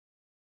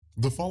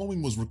The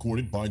following was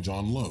recorded by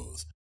John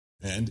Lothe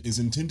and is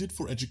intended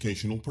for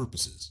educational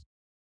purposes.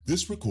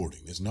 This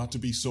recording is not to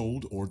be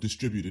sold or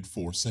distributed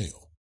for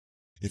sale.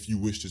 If you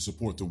wish to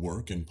support the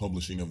work and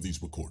publishing of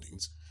these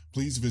recordings,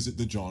 please visit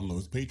the John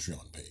Lothe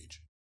Patreon page.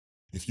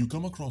 If you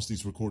come across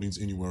these recordings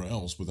anywhere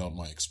else without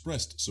my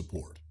expressed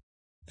support,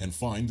 and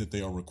find that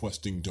they are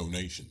requesting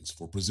donations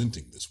for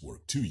presenting this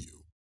work to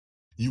you,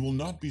 you will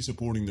not be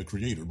supporting the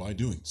creator by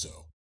doing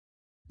so.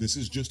 This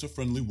is just a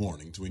friendly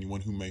warning to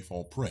anyone who may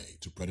fall prey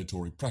to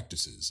predatory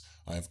practices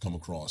I have come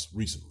across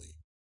recently.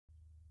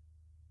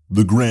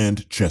 The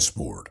Grand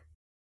Chessboard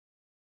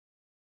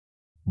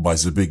by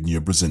Zbigniew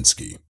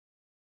Brezenzinski.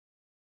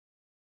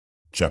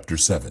 Chapter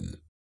 7.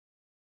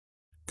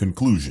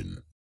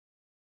 Conclusion.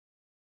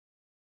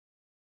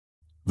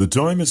 The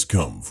time has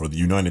come for the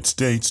United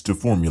States to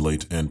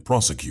formulate and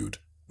prosecute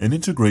an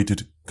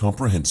integrated,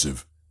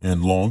 comprehensive,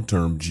 and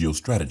long-term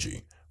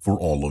geostrategy for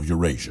all of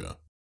Eurasia.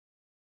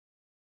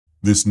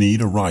 This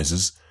need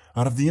arises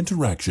out of the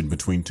interaction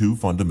between two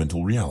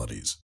fundamental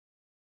realities.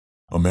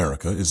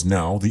 America is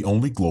now the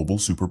only global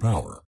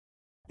superpower,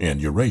 and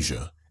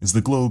Eurasia is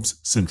the globe's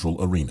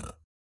central arena.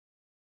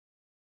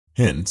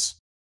 Hence,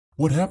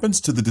 what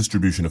happens to the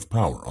distribution of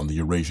power on the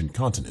Eurasian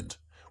continent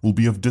will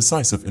be of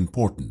decisive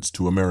importance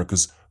to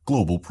America's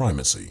global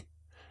primacy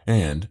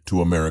and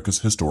to America's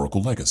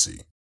historical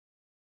legacy.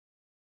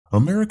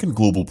 American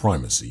global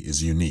primacy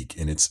is unique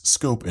in its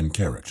scope and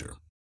character.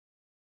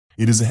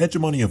 It is a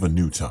hegemony of a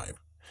new type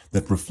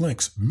that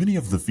reflects many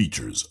of the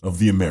features of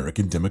the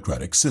American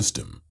democratic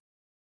system.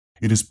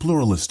 It is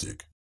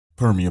pluralistic,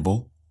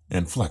 permeable,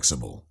 and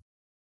flexible.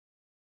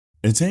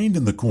 Attained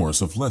in the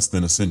course of less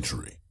than a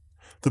century,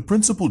 the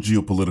principal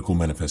geopolitical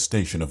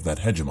manifestation of that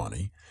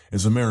hegemony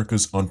is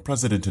America's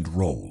unprecedented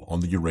role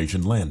on the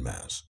Eurasian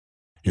landmass,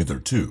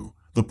 hitherto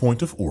the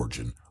point of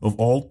origin of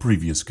all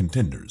previous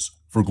contenders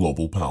for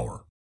global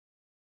power.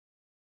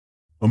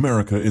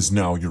 America is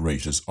now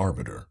Eurasia's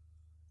arbiter,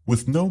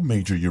 with no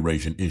major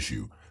Eurasian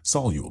issue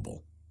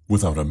soluble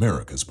without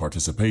America's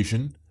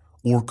participation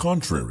or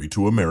contrary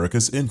to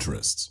America's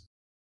interests.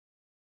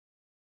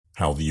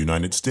 How the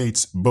United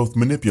States both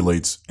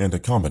manipulates and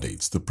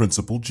accommodates the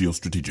principal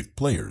geostrategic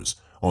players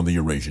on the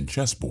Eurasian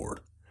chessboard,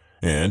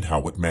 and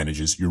how it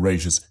manages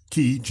Eurasia's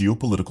key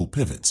geopolitical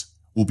pivots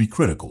will be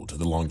critical to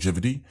the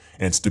longevity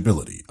and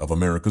stability of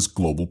America's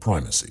global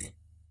primacy.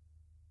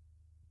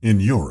 In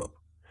Europe,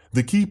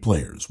 the key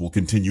players will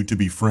continue to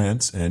be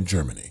France and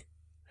Germany,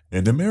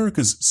 and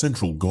America's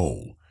central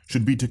goal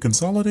should be to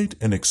consolidate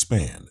and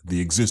expand the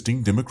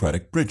existing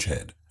democratic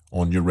bridgehead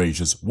on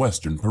Eurasia's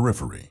western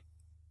periphery.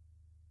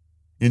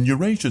 In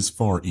Eurasia's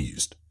far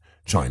east,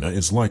 China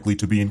is likely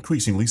to be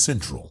increasingly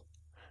central,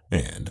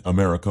 and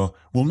America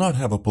will not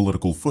have a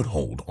political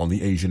foothold on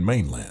the Asian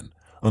mainland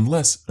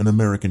unless an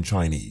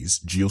American-Chinese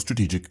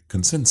geostrategic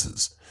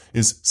consensus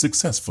is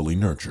successfully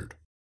nurtured.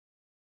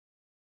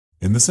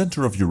 In the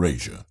center of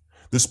Eurasia,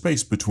 the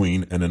space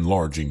between an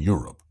enlarging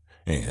Europe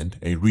and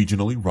a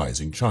regionally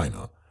rising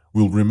China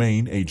will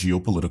remain a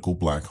geopolitical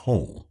black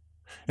hole,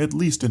 at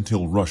least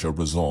until Russia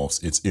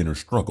resolves its inner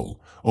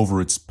struggle over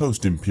its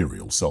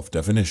post-imperial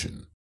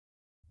self-definition,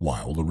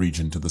 while the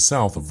region to the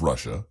south of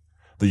Russia,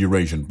 the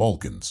Eurasian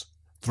Balkans,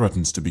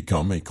 threatens to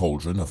become a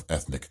cauldron of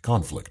ethnic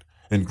conflict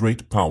and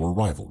great power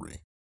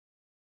rivalry.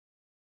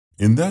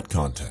 In that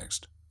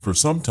context, for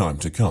some time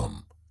to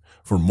come,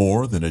 for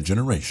more than a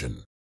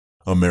generation,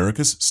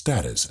 America's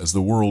status as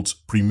the world's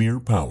premier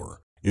power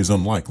is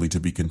unlikely to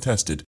be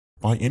contested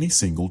by any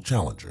single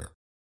challenger.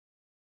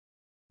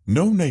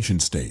 No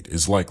nation-state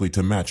is likely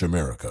to match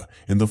America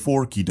in the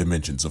four key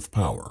dimensions of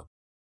power: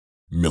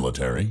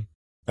 military,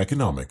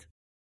 economic,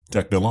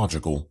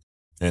 technological,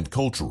 and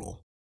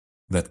cultural,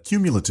 that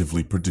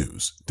cumulatively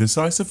produce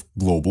decisive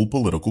global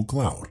political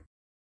clout.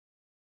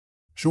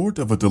 Short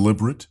of a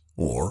deliberate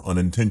or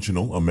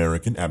unintentional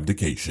American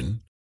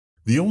abdication,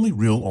 the only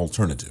real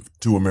alternative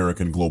to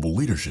American global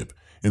leadership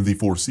in the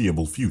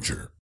foreseeable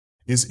future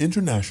is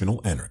international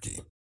anarchy.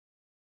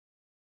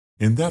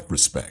 In that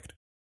respect,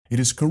 it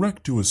is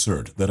correct to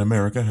assert that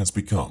America has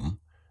become,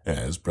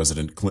 as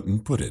President Clinton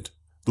put it,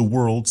 the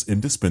world's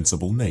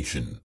indispensable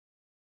nation.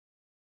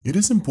 It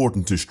is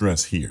important to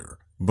stress here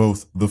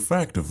both the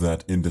fact of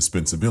that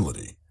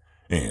indispensability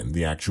and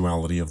the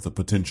actuality of the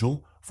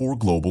potential for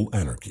global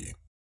anarchy.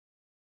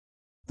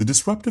 The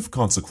disruptive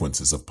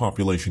consequences of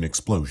population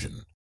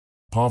explosion,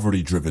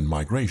 poverty-driven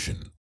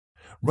migration,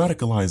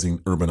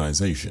 radicalizing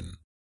urbanization,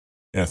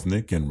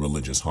 ethnic and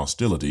religious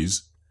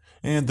hostilities,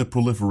 and the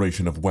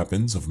proliferation of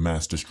weapons of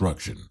mass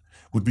destruction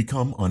would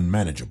become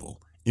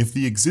unmanageable if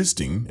the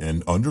existing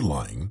and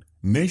underlying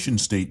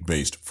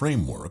nation-state-based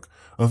framework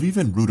of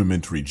even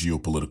rudimentary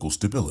geopolitical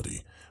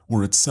stability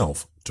were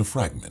itself to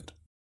fragment.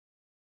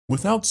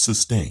 Without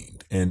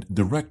sustained and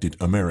directed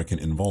American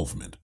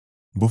involvement,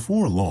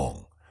 before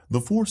long,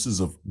 the forces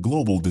of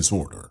global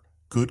disorder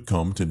could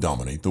come to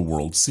dominate the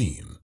world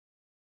scene.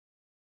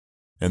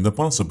 And the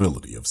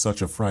possibility of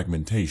such a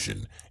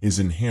fragmentation is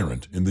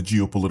inherent in the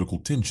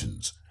geopolitical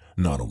tensions,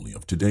 not only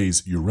of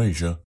today's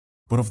Eurasia,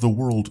 but of the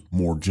world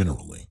more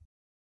generally.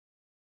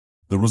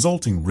 The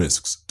resulting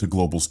risks to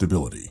global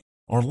stability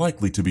are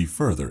likely to be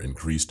further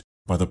increased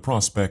by the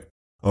prospect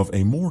of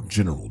a more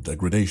general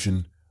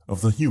degradation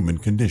of the human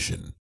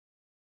condition,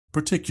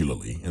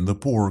 particularly in the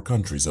poorer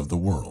countries of the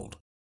world.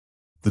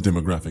 The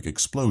demographic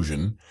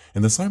explosion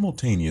and the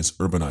simultaneous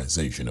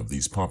urbanization of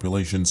these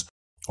populations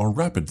are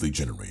rapidly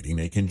generating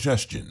a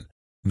congestion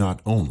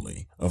not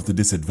only of the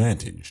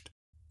disadvantaged,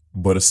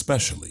 but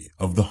especially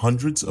of the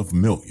hundreds of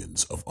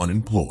millions of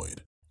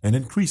unemployed and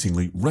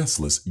increasingly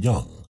restless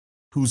young,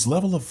 whose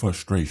level of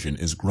frustration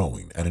is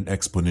growing at an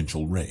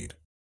exponential rate.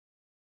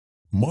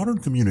 Modern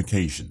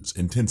communications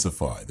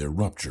intensify their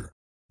rupture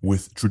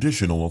with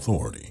traditional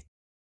authority,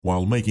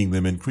 while making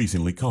them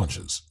increasingly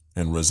conscious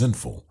and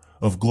resentful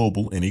of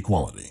global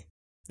inequality,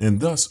 and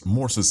thus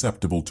more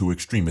susceptible to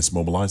extremist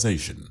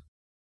mobilization.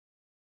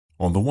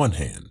 On the one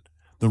hand,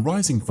 the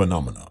rising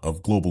phenomena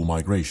of global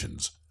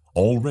migrations,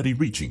 already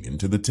reaching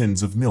into the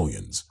tens of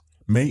millions,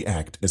 may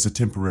act as a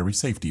temporary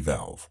safety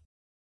valve.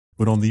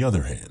 But on the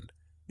other hand,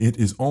 it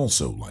is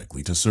also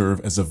likely to serve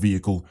as a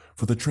vehicle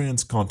for the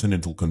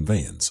transcontinental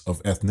conveyance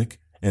of ethnic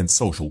and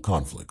social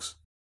conflicts.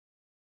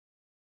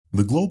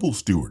 The global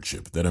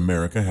stewardship that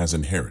America has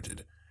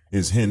inherited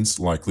is hence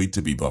likely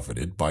to be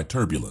buffeted by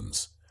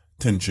turbulence,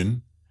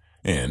 tension,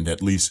 and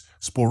at least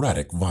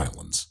sporadic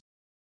violence.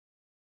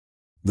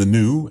 The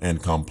new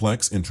and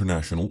complex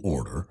international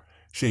order,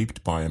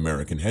 shaped by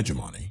American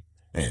hegemony,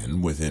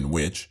 and within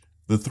which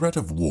the threat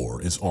of war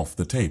is off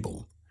the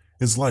table,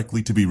 is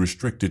likely to be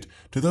restricted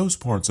to those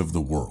parts of the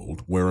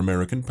world where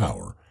American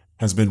power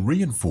has been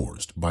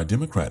reinforced by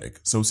democratic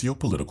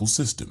socio-political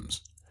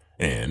systems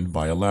and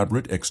by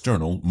elaborate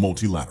external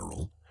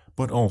multilateral,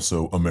 but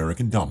also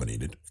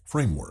American-dominated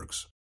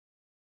frameworks.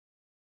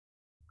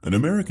 An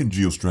American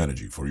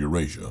geostrategy for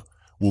Eurasia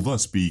will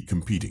thus be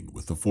competing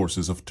with the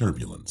forces of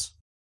turbulence.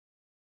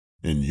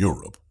 In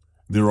Europe,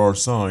 there are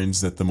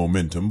signs that the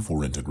momentum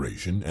for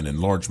integration and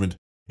enlargement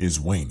is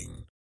waning,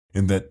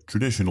 and that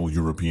traditional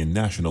European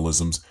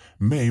nationalisms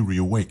may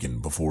reawaken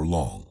before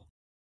long.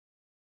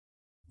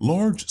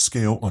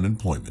 Large-scale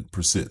unemployment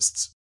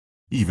persists,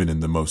 even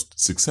in the most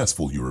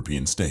successful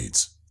European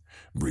states,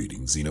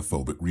 breeding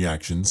xenophobic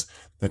reactions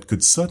that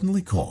could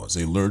suddenly cause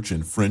a lurch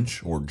in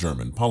French or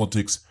German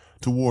politics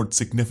toward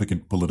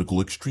significant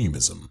political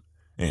extremism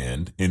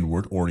and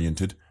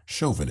inward-oriented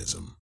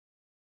chauvinism.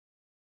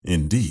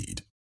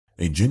 Indeed,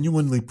 a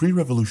genuinely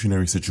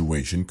pre-revolutionary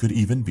situation could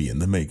even be in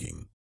the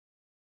making.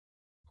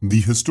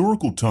 The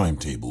historical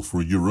timetable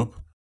for Europe,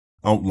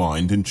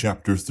 outlined in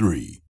Chapter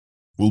 3,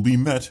 will be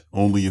met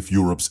only if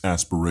Europe's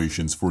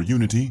aspirations for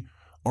unity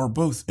are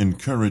both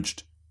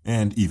encouraged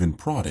and even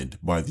prodded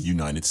by the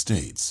United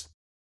States.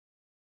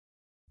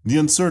 The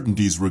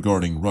uncertainties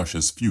regarding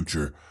Russia's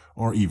future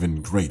are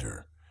even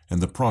greater,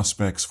 and the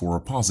prospects for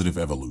a positive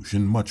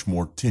evolution much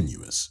more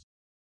tenuous.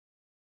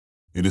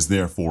 It is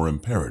therefore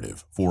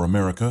imperative for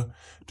America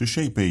to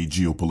shape a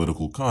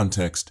geopolitical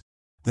context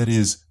that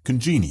is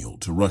congenial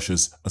to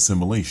Russia's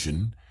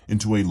assimilation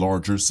into a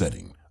larger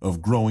setting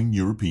of growing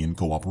European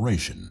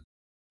cooperation,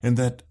 and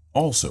that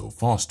also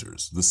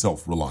fosters the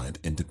self-reliant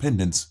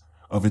independence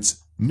of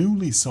its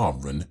newly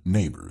sovereign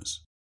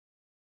neighbors.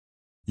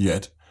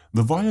 Yet,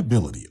 the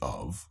viability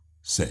of,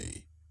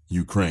 say,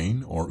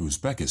 Ukraine or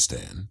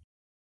Uzbekistan,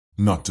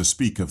 not to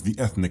speak of the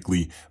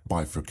ethnically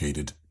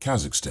bifurcated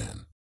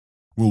Kazakhstan,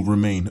 will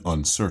remain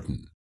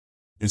uncertain,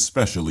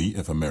 especially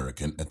if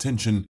American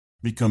attention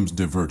becomes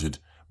diverted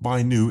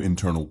by new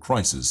internal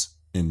crisis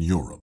in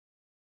Europe,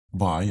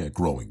 by a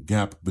growing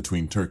gap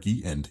between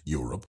Turkey and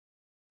Europe,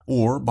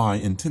 or by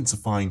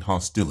intensifying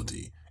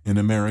hostility in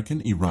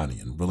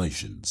American-Iranian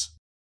relations.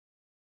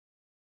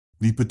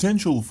 The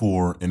potential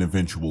for an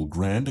eventual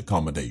grand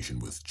accommodation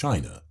with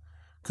China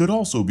could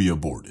also be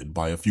aborted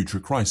by a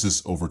future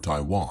crisis over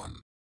Taiwan,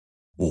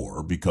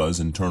 or because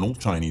internal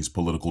Chinese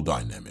political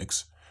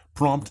dynamics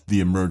prompt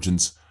the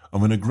emergence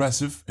of an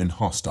aggressive and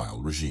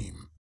hostile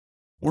regime,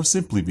 or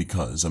simply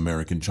because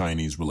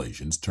American-Chinese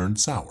relations turn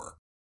sour.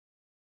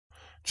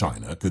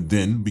 China could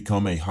then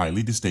become a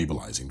highly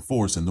destabilizing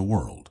force in the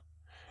world,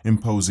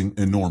 imposing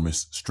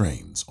enormous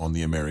strains on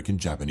the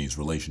American-Japanese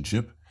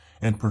relationship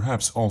and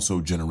perhaps also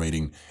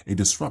generating a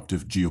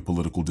disruptive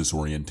geopolitical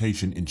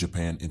disorientation in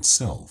Japan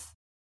itself.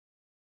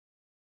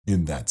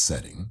 In that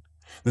setting,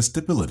 the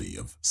stability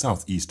of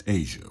Southeast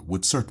Asia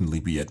would certainly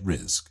be at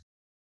risk,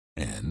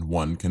 and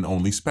one can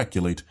only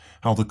speculate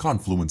how the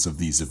confluence of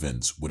these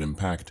events would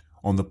impact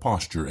on the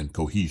posture and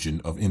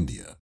cohesion of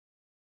India,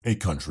 a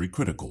country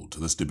critical to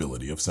the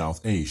stability of South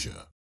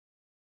Asia.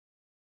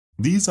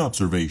 These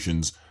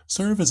observations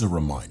serve as a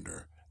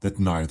reminder that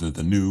neither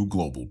the new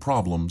global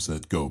problems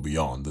that go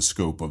beyond the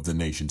scope of the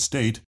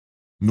nation-state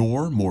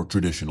nor more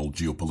traditional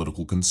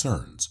geopolitical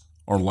concerns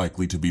are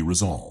likely to be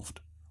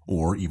resolved,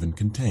 or even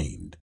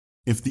contained,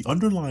 if the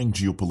underlying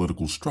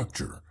geopolitical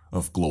structure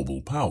of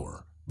global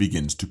power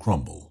begins to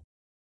crumble.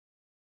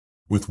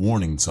 With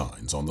warning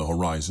signs on the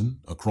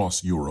horizon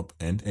across Europe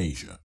and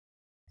Asia,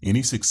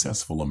 any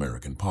successful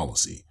American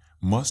policy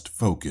must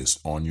focus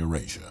on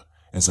Eurasia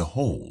as a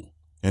whole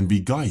and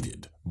be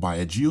guided by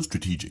a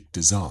geostrategic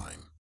design.